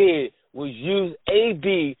did was use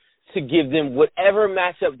AB to give them whatever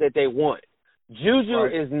matchup that they want. Juju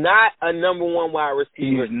is not a number one wide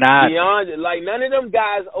receiver. He's not. Like, none of them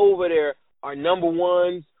guys over there are number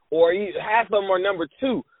ones, or half of them are number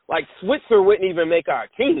two. Like, Switzer wouldn't even make our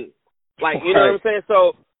team. Like, you know what I'm saying?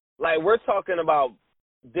 So, like, we're talking about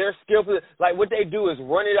their skill. Like, what they do is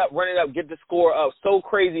run it up, get the score up so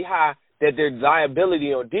crazy high that their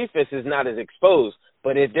liability on defense is not as exposed.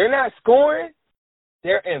 But if they're not scoring,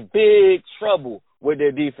 they're in big trouble with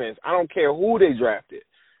their defense. I don't care who they drafted.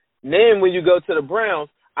 Then when you go to the Browns,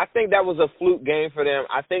 I think that was a fluke game for them.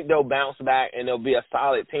 I think they'll bounce back and they'll be a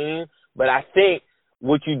solid team. But I think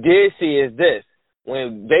what you did see is this.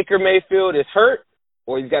 When Baker Mayfield is hurt,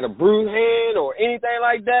 or he's got a bruised hand or anything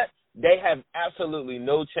like that, they have absolutely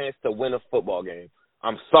no chance to win a football game.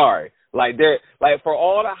 I'm sorry. Like for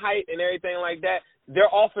all the hype and everything like that, their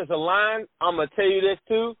offensive line, I'm gonna tell you this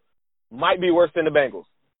too, might be worse than the Bengals.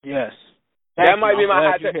 Yes. That might be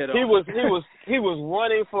my hot take. He was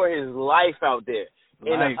running for his life out there.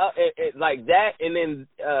 And like that, and then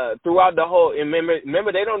throughout the whole, and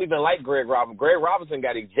remember they don't even like Greg Robinson. Greg Robinson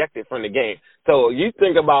got ejected from the game. So you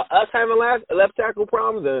think about us having left tackle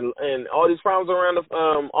problems and all these problems around the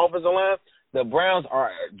offensive line, the Browns are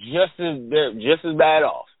they're just as bad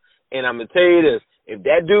off. And I'm gonna tell you this: if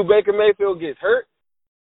that dude Baker Mayfield gets hurt,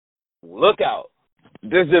 look out.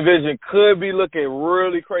 This division could be looking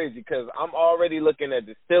really crazy because I'm already looking at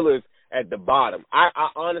the Steelers at the bottom. I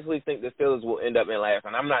honestly think the Steelers will end up in last,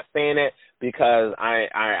 and I'm not saying that because I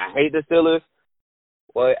hate the Steelers.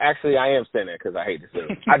 Well, actually, I am saying that because I hate the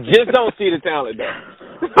Steelers. I just don't see the talent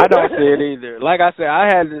though. I don't see it either. Like I said, I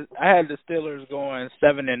had the Steelers going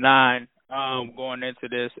 7-9 going into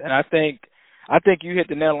this, and I think you hit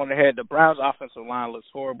the nail on the head. The Browns' offensive line looks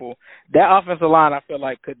horrible. That offensive line, I feel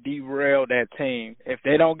like, could derail that team. If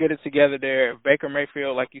they don't get it together there, if Baker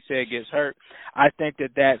Mayfield, like you said, gets hurt, I think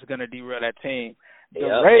that's going to derail that team.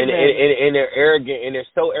 Ravens, and they're arrogant, and they're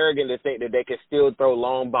so arrogant to think that they can still throw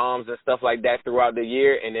long bombs and stuff like that throughout the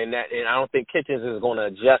year, and I don't think Kitchens is going to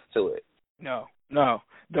adjust to it. No.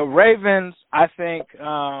 The Ravens, I think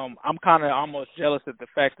I'm kind of almost jealous at the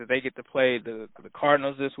fact that they get to play the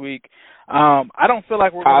Cardinals this week. I don't feel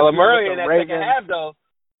like we're going to Murray in that second half, though.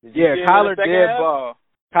 Yeah,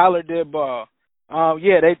 Kyler did ball.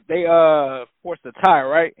 Yeah, they forced a tie,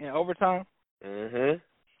 right, in overtime? Mm-hmm.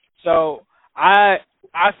 So I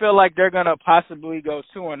feel like they're going to possibly go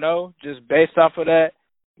 2-0 just based off of that.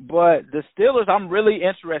 But the Steelers, I'm really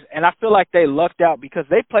interested, and I feel like they lucked out because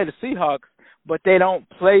they play the Seahawks, but they don't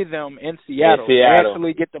play them in Seattle. They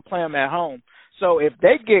actually get to play them at home. So if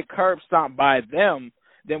they get curb stomped by them,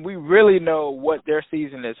 then we really know what their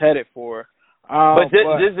season is headed for. But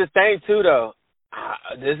this is the thing, too, though.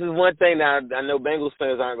 This is one thing that I know Bengals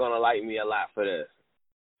fans aren't going to like me a lot for this.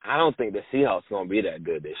 I don't think the Seahawks are going to be that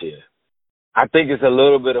good this year. I think it's a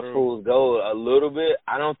little bit of fool's gold, a little bit.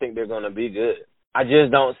 I don't think they're going to be good. I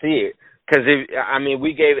just don't see it. Because,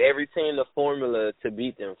 we gave every team the formula to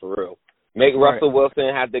beat them for real. Make Russell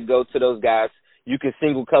Wilson have to go to those guys. You can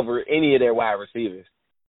single cover any of their wide receivers.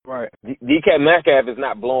 Right. DK Metcalf is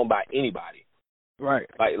not blown by anybody. Right.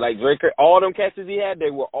 Like Drake, all them catches he had,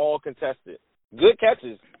 they were all contested. Good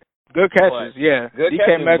catches. Yeah. Good DK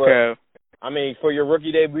catches, Metcalf. But, for your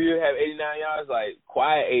rookie debut to have 89 yards,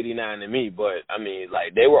 quiet 89 to me. But,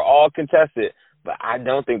 they were all contested. But I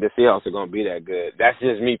don't think the Seahawks are going to be that good. That's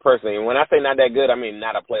just me personally. And when I say not that good, I mean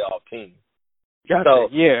not a playoff team. Gotcha.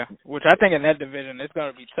 Yeah, which I think in that division it's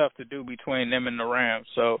going to be tough to do between them and the Rams.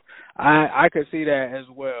 So I could see that as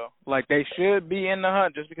well. Like they should be in the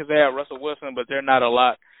hunt just because they have Russell Wilson, but they're not a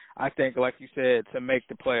lot, I think, like you said, to make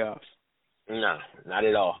the playoffs. No, not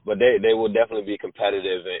at all. But they will definitely be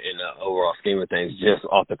competitive in the overall scheme of things just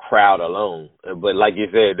off the crowd alone. But like you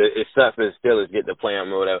said, it sucks that Steelers get to play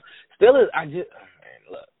them or whatever. Steelers,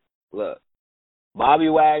 look. Bobby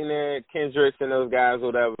Wagner, Kendricks, and those guys,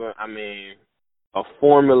 whatever, a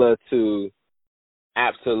formula to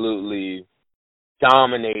absolutely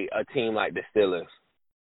dominate a team like the Steelers.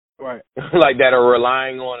 Right. Like that are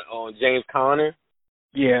relying on James Conner.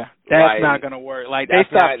 Yeah, that's not going to work. Like, they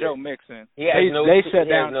stopped Joe Mixon. They shut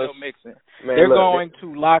down Joe Mixon. Man, they're going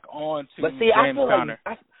to lock on to James Conner.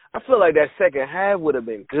 I feel like that second half would have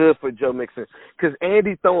been good for Joe Mixon because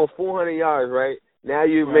Andy throwing 400 yards, right? Now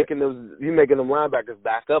you're making them linebackers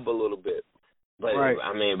back up a little bit. But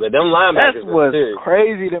but them linebackers. That's what's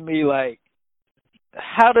crazy to me. Like,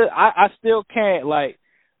 I still can't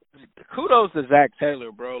kudos to Zach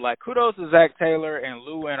Taylor, bro. Like, kudos to Zach Taylor and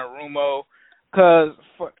Lou Anarumo, because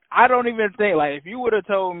I don't even think if you would have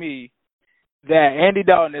told me that Andy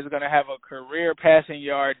Dalton is going to have a career passing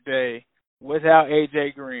yard day without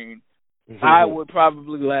AJ Green, I would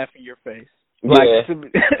probably laugh in your face.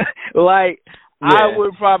 I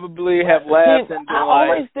would probably have laughed and been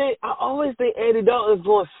I always think Andy Dalton is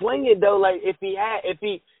going to sling it though. Like if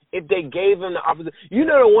they gave him the opposite. You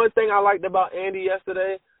know, the one thing I liked about Andy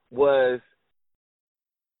yesterday was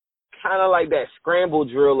kind of like that scramble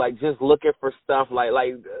drill, like just looking for stuff. Like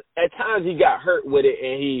at times he got hurt with it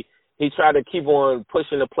and he tried to keep on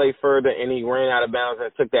pushing the play further and he ran out of bounds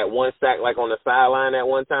and took that one sack on the sideline at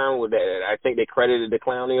one time with that. I think they credited the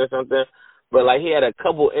Clowney or something. But, he had a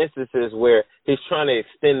couple instances where he's trying to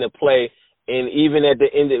extend the play, and even at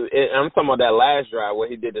the end I'm talking about that last drive where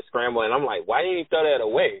he did the scramble, and I'm like, why didn't he throw that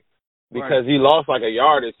away? Because he lost a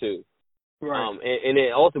yard or two. Right. And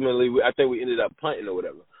then ultimately, I think we ended up punting or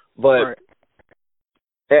whatever. But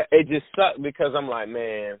it just sucked because I'm like,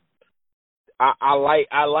 man, I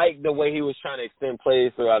like the way he was trying to extend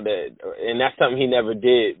plays throughout that, and that's something he never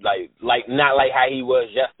did. Like not like how he was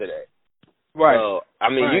yesterday. Right. So I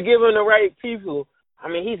mean, you give him the right people. I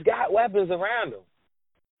mean, he's got weapons around him.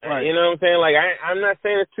 Right. You know what I'm saying? Like I'm not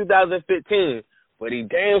saying it's 2015, but he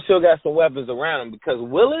damn sure got some weapons around him because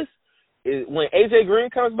Willis is, when AJ Green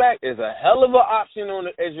comes back, is a hell of an option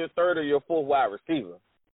as your third or your fourth wide receiver.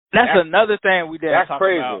 That's another thing we didn't talk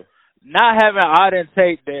crazy. about. Not having Auden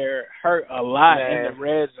Tate there hurt a lot in the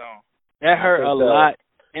red zone. That hurt a lot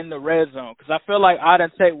in the red zone because I feel like Auden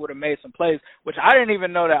Tate would have made some plays, which I didn't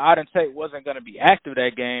even know that Auden Tate wasn't going to be active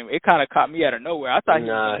that game. It kind of caught me out of nowhere. I thought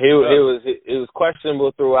he was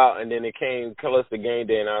questionable throughout, and then it came close to game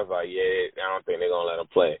day, and I was like, yeah, I don't think they're gonna let him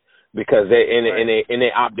play because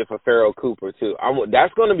they opted for Pharoh Cooper too.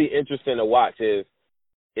 That's going to be interesting to watch.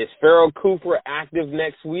 Is Pharoh Cooper active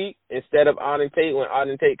next week instead of Auden Tate when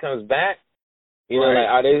Auden Tate comes back? You know, like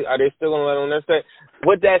are they still gonna let him on their set?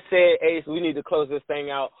 With that said, Ace, we need to close this thing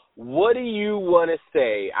out. What do you want to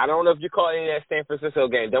say? I don't know if you caught any of that San Francisco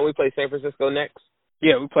game. Don't we play San Francisco next?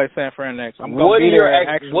 Yeah, we play San Fran next. I'm gonna be there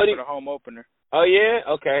actually for the home opener. Oh yeah,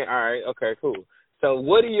 okay, all right, okay, cool. So,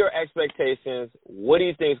 what are your expectations? What do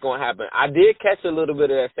you think is gonna happen? I did catch a little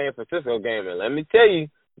bit of that San Francisco game, and let me tell you,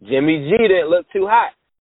 Jimmy G didn't look too hot.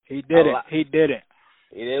 He didn't. He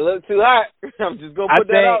didn't look too hot. I'm just gonna put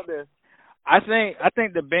that out there. I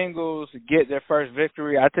think the Bengals get their first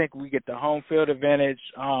victory. I think we get the home field advantage.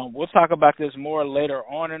 We'll talk about this more later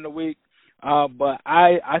on in the week. But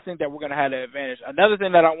I think that we're going to have the advantage. Another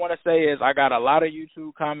thing that I want to say is I got a lot of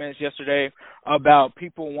YouTube comments yesterday about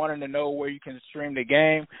people wanting to know where you can stream the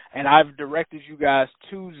game, and I've directed you guys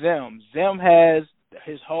to Zim. Zim has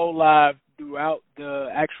his whole live throughout the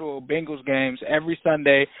actual Bengals games. Every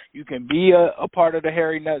Sunday, you can be a part of the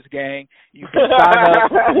Harry Nuts gang. You can sign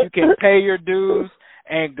up. You can pay your dues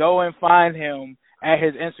and go and find him at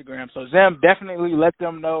his Instagram. So, Zim, definitely let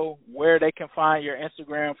them know where they can find your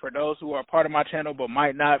Instagram. For those who are part of my channel but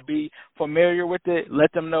might not be familiar with it,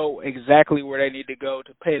 let them know exactly where they need to go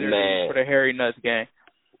to pay their dues for the Harry Nuts gang.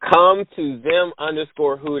 Come to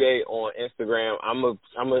Zim_Who on Instagram.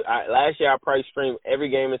 Last year I probably streamed every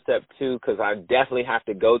game except 2 because I definitely have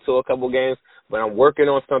to go to a couple games. But I'm working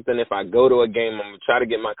on something. If I go to a game, I'm going to try to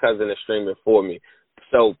get my cousin to stream it for me.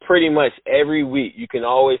 So pretty much every week you can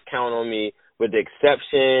always count on me, with the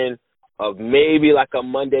exception of maybe like a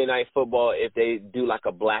Monday Night Football if they do like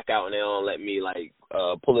a blackout and they don't let me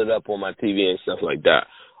pull it up on my TV and stuff like that.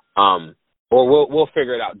 Or we'll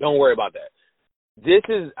figure it out. Don't worry about that.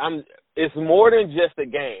 It's more than just a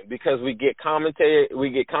game because we get commentary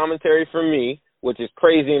from me, which is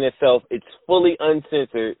crazy in itself. It's fully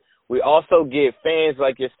uncensored. We also get fans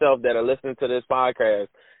like yourself that are listening to this podcast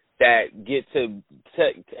that get to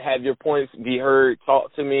have your points be heard,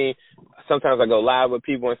 talk to me. Sometimes I go live with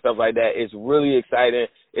people and stuff like that. It's really exciting.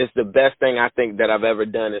 It's the best thing I think that I've ever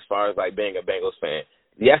done as far as like being a Bengals fan.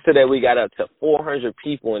 Yesterday we got up to 400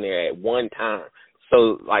 people in there at one time.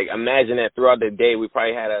 So, like, imagine that throughout the day we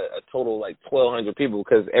probably had a total like 1,200 people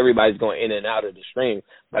because everybody's going in and out of the stream.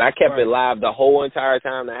 But I kept it live the whole entire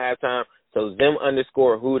time, the halftime. So Zim_Who on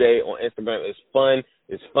Instagram is fun.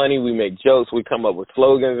 It's funny. We make jokes. We come up with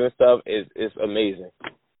slogans and stuff. It's amazing.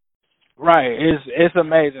 Right. It's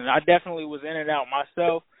amazing. I definitely was in and out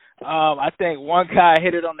myself. I think one guy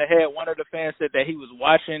hit it on the head. One of the fans said that he was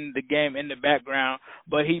watching the game in the background,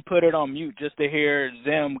 but he put it on mute just to hear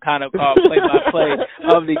Zim kind of call play-by-play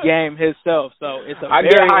of the game himself. So it's a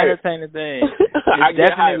very entertaining thing. I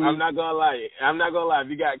get hype. I'm not gonna lie. If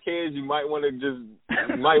you got kids, you might want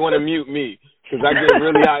to mute me because I get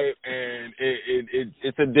really hype, and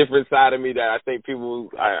it's a different side of me that I think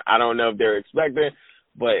people I don't know if they're expecting.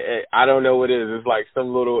 But I don't know what it is. It's like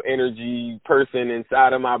some little energy person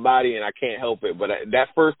inside of my body, and I can't help it. But that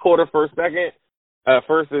first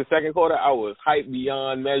and second quarter, I was hyped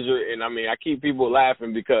beyond measure. And, I mean, I keep people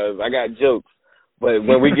laughing because I got jokes. But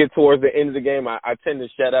when we get towards the end of the game, I tend to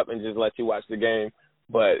shut up and just let you watch the game.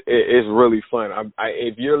 But it's really fun.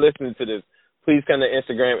 If you're listening to this, please come to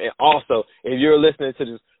Instagram. And also, if you're listening to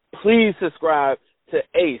this, please subscribe to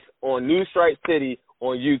Ace on New Stripe City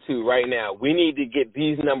on YouTube right now. We need to get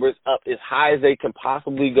these numbers up as high as they can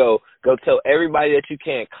possibly go. Go tell everybody that you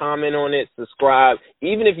can. Comment on it. Subscribe.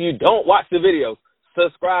 Even if you don't watch the videos,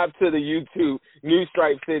 subscribe to the YouTube, New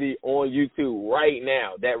Stripe City on YouTube right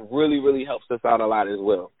now. That really, really helps us out a lot as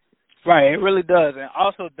well. Right, it really does. And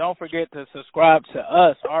also don't forget to subscribe to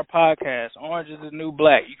us, our podcast, Orange is the New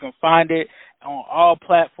Black. You can find it on all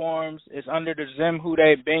platforms. It's under the Zim Who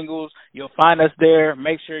Dey Bengals. You'll find us there.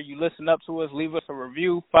 Make sure you listen up to us. Leave us a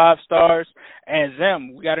review, 5 stars. And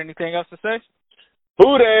Zim, we got anything else to say?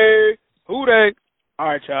 Who Dey? Who Dey? All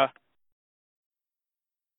right, y'all.